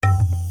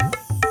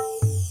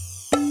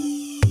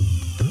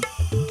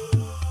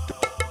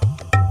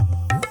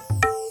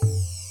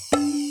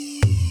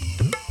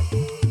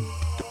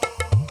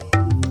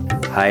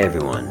Hi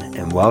everyone,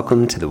 and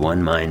welcome to the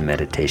One Mind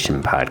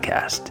Meditation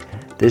Podcast.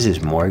 This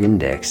is Morgan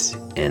Dix,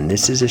 and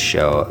this is a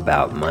show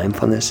about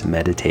mindfulness,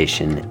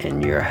 meditation,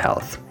 and your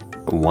health.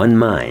 One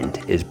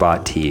Mind is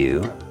brought to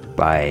you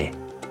by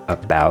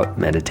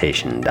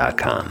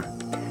aboutmeditation.com.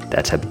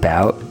 That's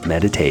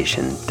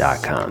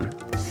aboutmeditation.com.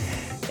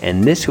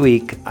 And this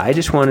week, I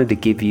just wanted to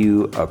give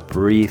you a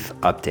brief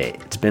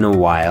update. It's been a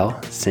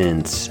while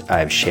since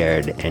I've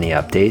shared any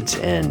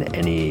updates and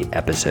any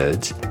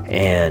episodes,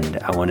 and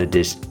I want to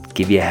just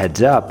give you a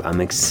heads up.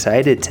 I'm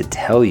excited to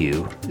tell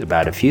you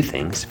about a few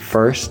things.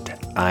 First,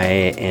 I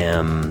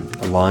am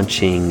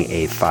launching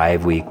a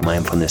 5-week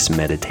mindfulness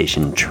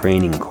meditation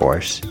training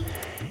course,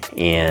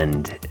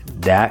 and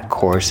that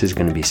course is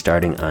going to be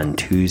starting on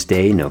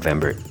Tuesday,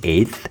 November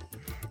 8th,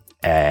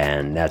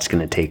 and that's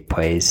going to take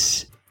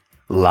place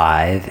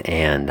live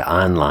and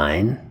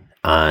online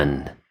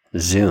on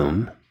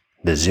Zoom,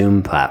 the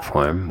Zoom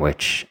platform,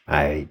 which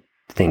I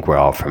think we're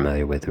all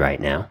familiar with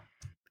right now,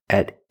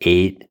 at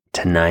 8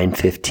 to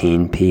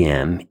 9:15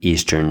 p.m.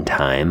 Eastern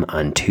Time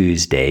on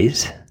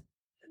Tuesdays.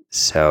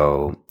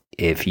 So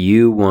if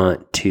you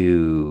want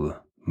to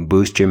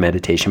boost your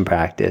meditation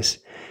practice,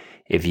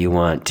 if you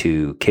want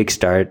to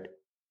kickstart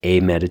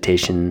a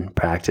meditation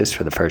practice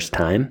for the first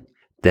time,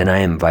 then I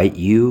invite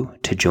you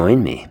to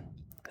join me.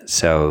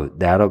 So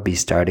that'll be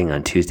starting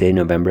on Tuesday,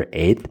 November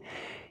 8th.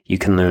 You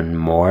can learn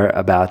more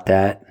about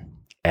that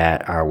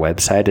at our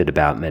website at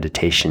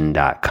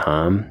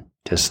aboutmeditation.com.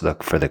 Just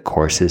look for the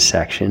courses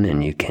section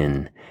and you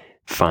can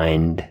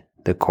find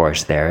the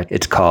course there.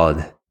 It's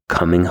called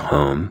Coming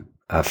Home,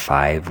 a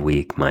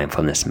 5-week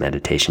mindfulness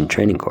meditation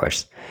training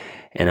course.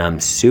 And I'm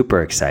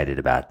super excited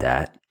about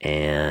that.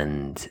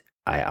 And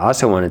I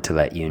also wanted to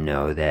let you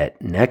know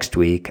that next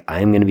week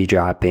I'm going to be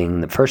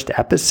dropping the first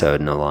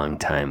episode in a long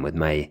time with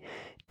my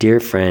dear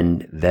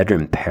friend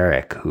Vedran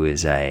Parekh, who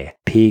is a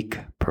peak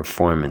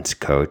performance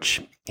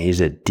coach.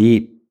 He's a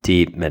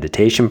deep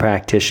meditation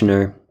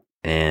practitioner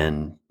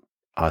and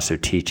also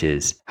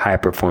teaches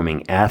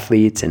high-performing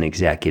athletes and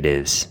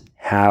executives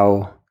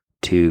how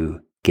to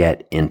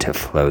get into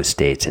flow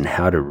states and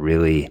how to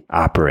really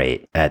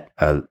operate at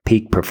a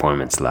peak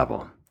performance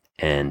level.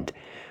 And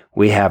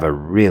we have a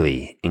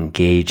really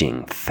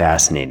engaging,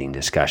 fascinating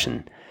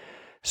discussion.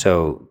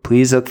 So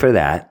please look for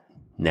that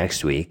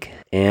next week.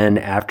 And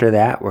after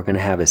that, we're going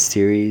to have a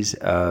series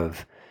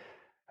of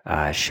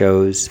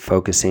shows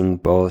focusing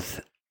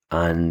both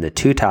on the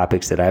two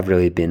topics that I've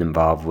really been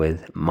involved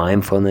with,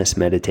 mindfulness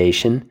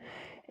meditation,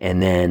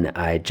 and then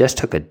I just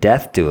took a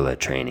death doula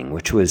training,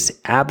 which was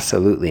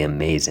absolutely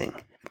amazing.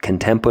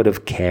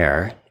 Contemplative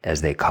care,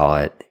 as they call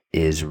it,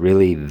 is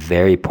really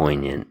very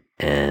poignant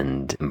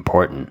and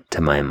important to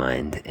my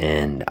mind,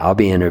 and I'll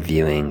be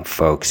interviewing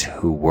folks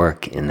who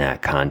work in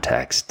that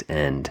context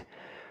and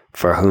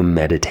for whom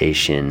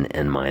meditation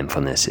and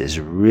mindfulness is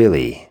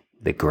really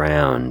the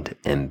ground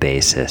and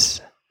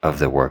basis of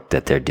the work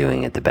that they're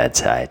doing at the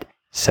bedside.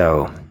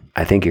 So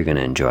I think you're going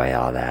to enjoy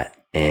all that.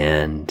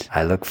 And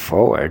I look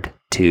forward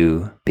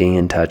to being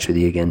in touch with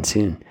you again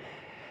soon.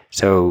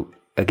 So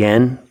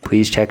again,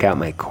 please check out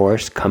my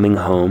course, Coming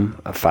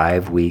Home, a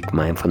 5-week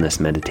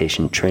mindfulness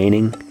meditation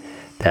training.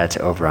 That's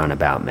over on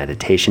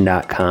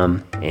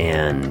aboutmeditation.com.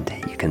 And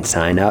you can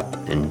sign up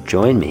and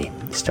join me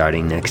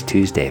starting next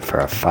Tuesday for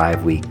a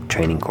 5-week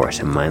training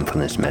course in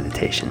mindfulness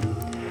meditation.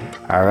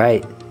 All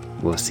right.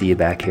 We'll see you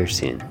back here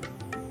soon.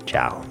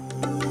 Ciao.